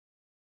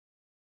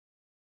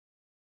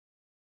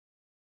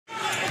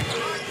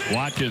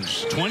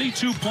Watkins,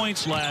 22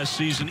 points last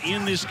season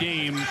in this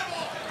game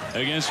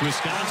against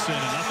Wisconsin,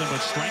 and nothing but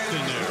strength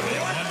in there. They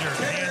wonder,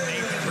 can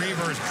Nathan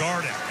Reavers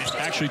guard him? He's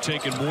actually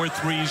taken more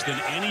threes than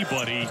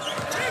anybody.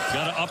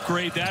 Got to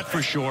upgrade that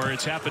for sure.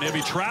 It's happened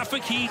every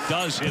traffic. He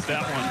does hit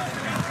that one.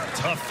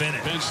 Tough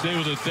finish. Penn State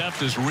with a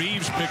theft as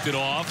Reeves picked it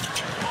off.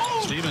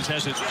 Stevens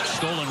has it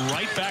stolen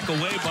right back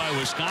away by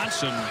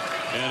Wisconsin.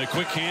 And a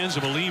quick hands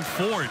of Aleem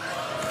Ford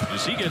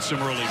as he gets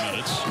some early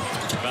minutes.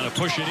 Got to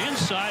push it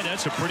inside.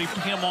 That's a pretty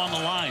him on the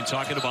line.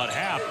 Talking about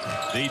Happ.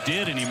 They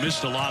did, and he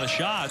missed a lot of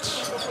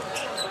shots.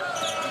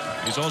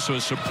 He's also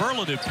a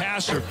superlative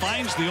passer.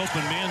 Finds the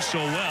open man so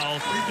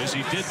well as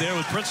he did there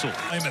with Pritzel.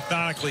 They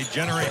methodically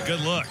generate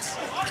good looks.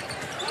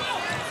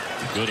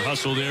 Good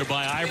hustle there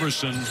by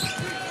Iverson.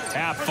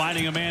 Happ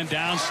finding a man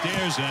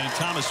downstairs, and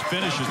Thomas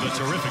finishes the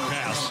terrific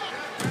pass.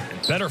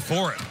 And better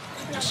for it.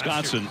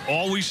 Wisconsin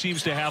always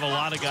seems to have a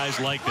lot of guys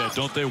like that,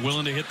 don't they?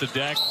 Willing to hit the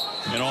deck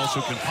and also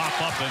can pop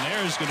up. And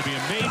there's going to be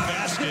a made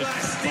basket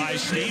by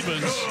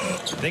Stevens.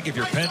 I think if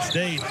you're Penn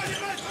State,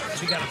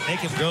 you got to make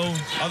him go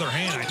other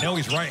hand. I know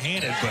he's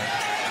right-handed, but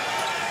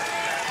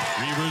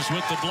Reavers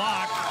with the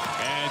block,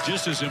 and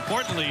just as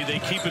importantly, they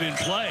keep it in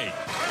play.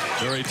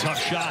 Very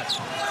tough shot.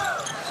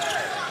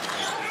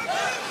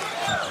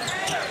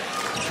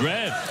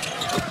 Dredd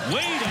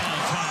way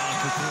downtown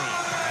for three.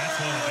 That's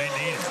what they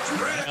need.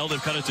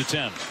 They've cut it to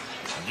 10.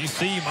 You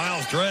see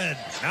Miles Dredd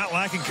not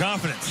lacking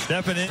confidence,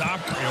 stepping in, room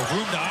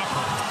to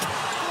operate.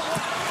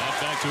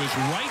 Back to his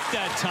right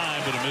that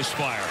time, but a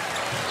misfire.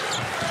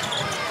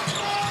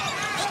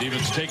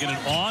 Stevens taking it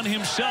on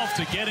himself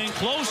to get in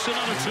close.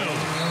 Another two.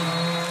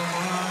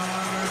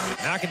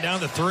 Knocking down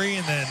the three,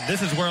 and then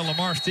this is where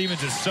Lamar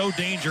Stevens is so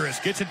dangerous.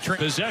 Gets in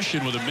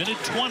possession with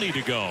 1:20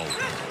 to go.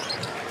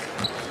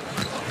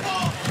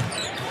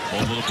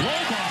 Over the blow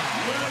block.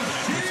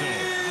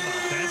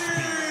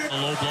 A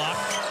low block.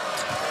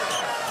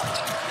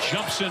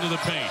 Jumps into the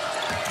paint.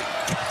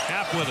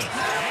 Happ with it.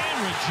 And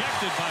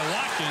rejected by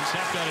Watkins.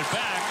 Happ got it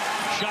back.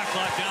 Shot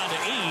clock down to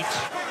 8.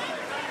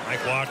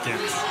 Mike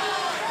Watkins.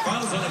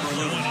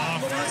 Going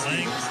off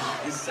length.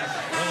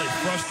 Really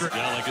frustrated.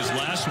 Yeah, like his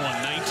last one,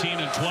 19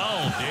 and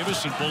 12.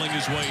 Davison pulling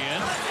his way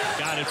in.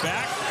 Got it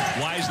back.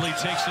 Wisely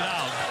takes it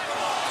out.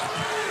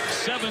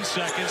 7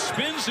 seconds,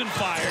 spins and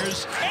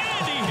fires,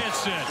 and he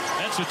hits it.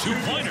 That's a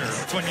two-pointer.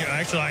 That's when you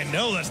actually, I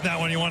know that's not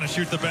when you want to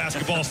shoot the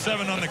basketball.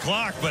 7 on the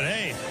clock, but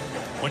hey,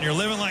 when you're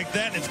living like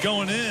that and it's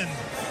going in,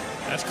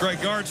 that's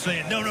Greg Gard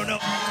saying, no, no, no.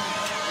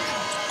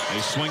 They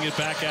swing it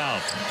back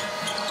out.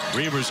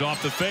 Reavers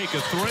off the fake,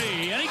 a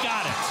three, and he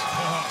got it.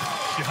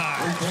 Oh,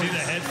 God. See the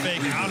head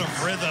fake out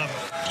of rhythm.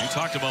 You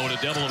talked about what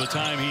a devil of a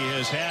time he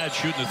has had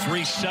shooting the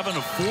 3, 7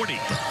 of 40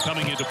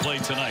 coming into play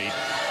tonight.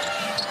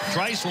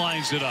 Trice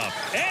lines it up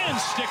and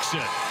sticks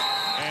it.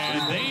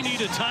 And they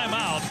need a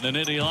timeout. The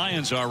Nittany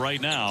Lions are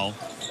right now.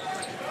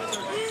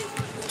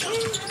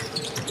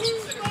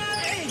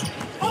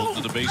 Both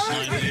to the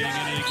baseline, hitting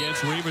it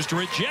against Reavers to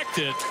reject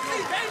it.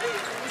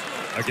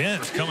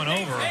 Again, it's coming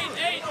over.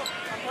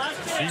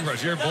 See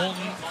Roger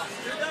Bolton,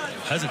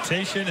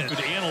 hesitation. And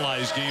to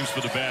analyze games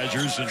for the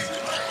Badgers and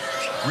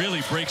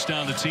really breaks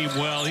down the team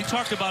well. He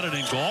talked about it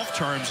in golf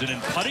terms and in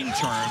putting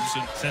terms.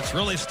 And since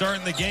really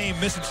starting the game,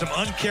 missing some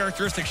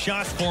uncharacteristic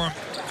shots for him.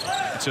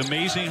 It's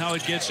amazing how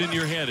it gets in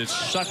your head. It's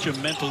such a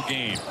mental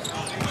game.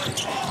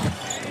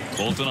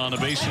 Bolton on the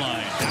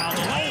baseline. Down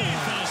the lane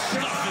for the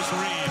stuff is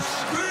Reeves.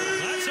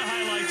 That's a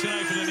highlight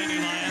tonight for the Nittany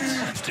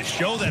Lions. To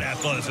show that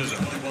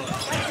athleticism.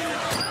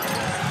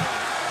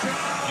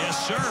 Yes,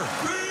 sir.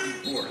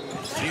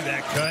 See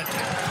that cut?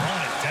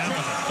 Throwing it down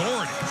with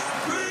authority.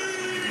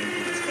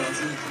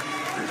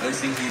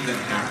 Replacing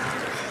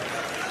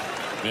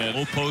Happ.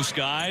 Low post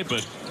guy,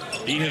 but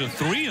he hit a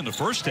 3 in the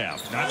first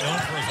half. Not known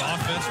for his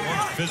offense, more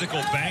of a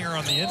physical banger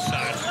on the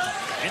inside.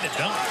 And a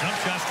jump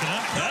shots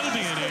tonight. That'll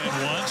be an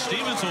and one.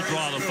 Stevens will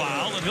draw the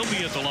foul, and he'll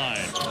be at the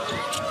line.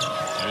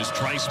 There's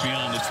Trice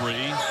beyond the 3.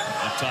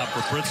 Up top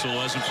for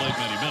Pritzel, hasn't played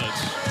many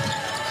minutes.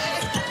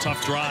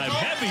 Tough drive,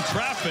 heavy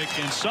traffic,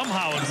 and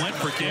somehow it went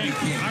for King.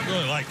 I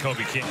really like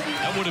Kobe King.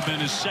 That would have been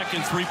his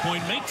second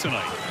three-point make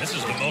tonight. This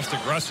is the most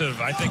aggressive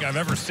I think I've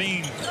ever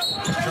seen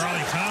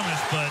Charlie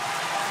Thomas, but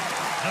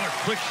another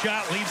quick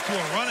shot leads to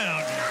a run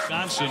out.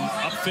 Wisconsin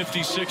up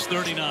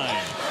 56-39.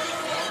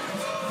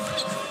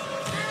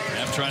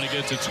 Happ trying to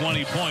get to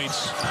 20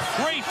 points.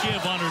 Great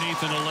give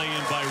underneath and a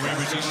lay-in by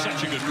Reavers. He's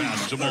such a good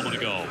pass a moment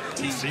ago.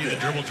 You see the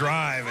dribble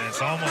drive, and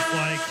it's almost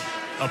like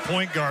a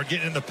point guard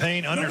getting in the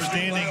paint,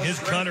 understanding his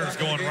cutters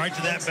going right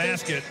to that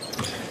basket.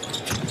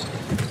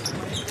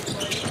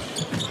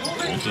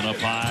 Bolton up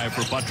high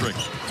for Buttrick.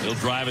 He'll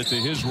drive it to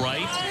his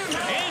right,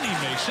 and he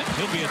makes it.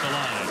 He'll be at the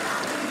line.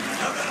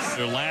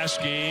 Their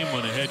last game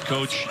when the head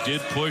coach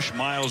did push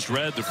Miles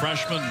Dredd, the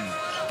freshman,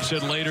 he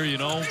said later, you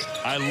know,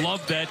 I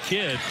love that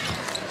kid.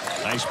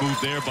 Nice move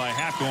there by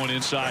Happ going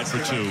inside for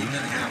 2.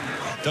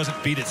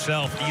 Doesn't beat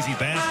itself. Easy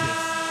basket.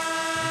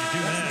 When you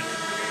do that,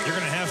 you're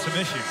going to have some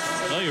issues.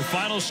 Well, your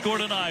final score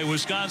tonight,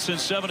 Wisconsin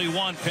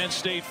 71, Penn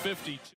State 52.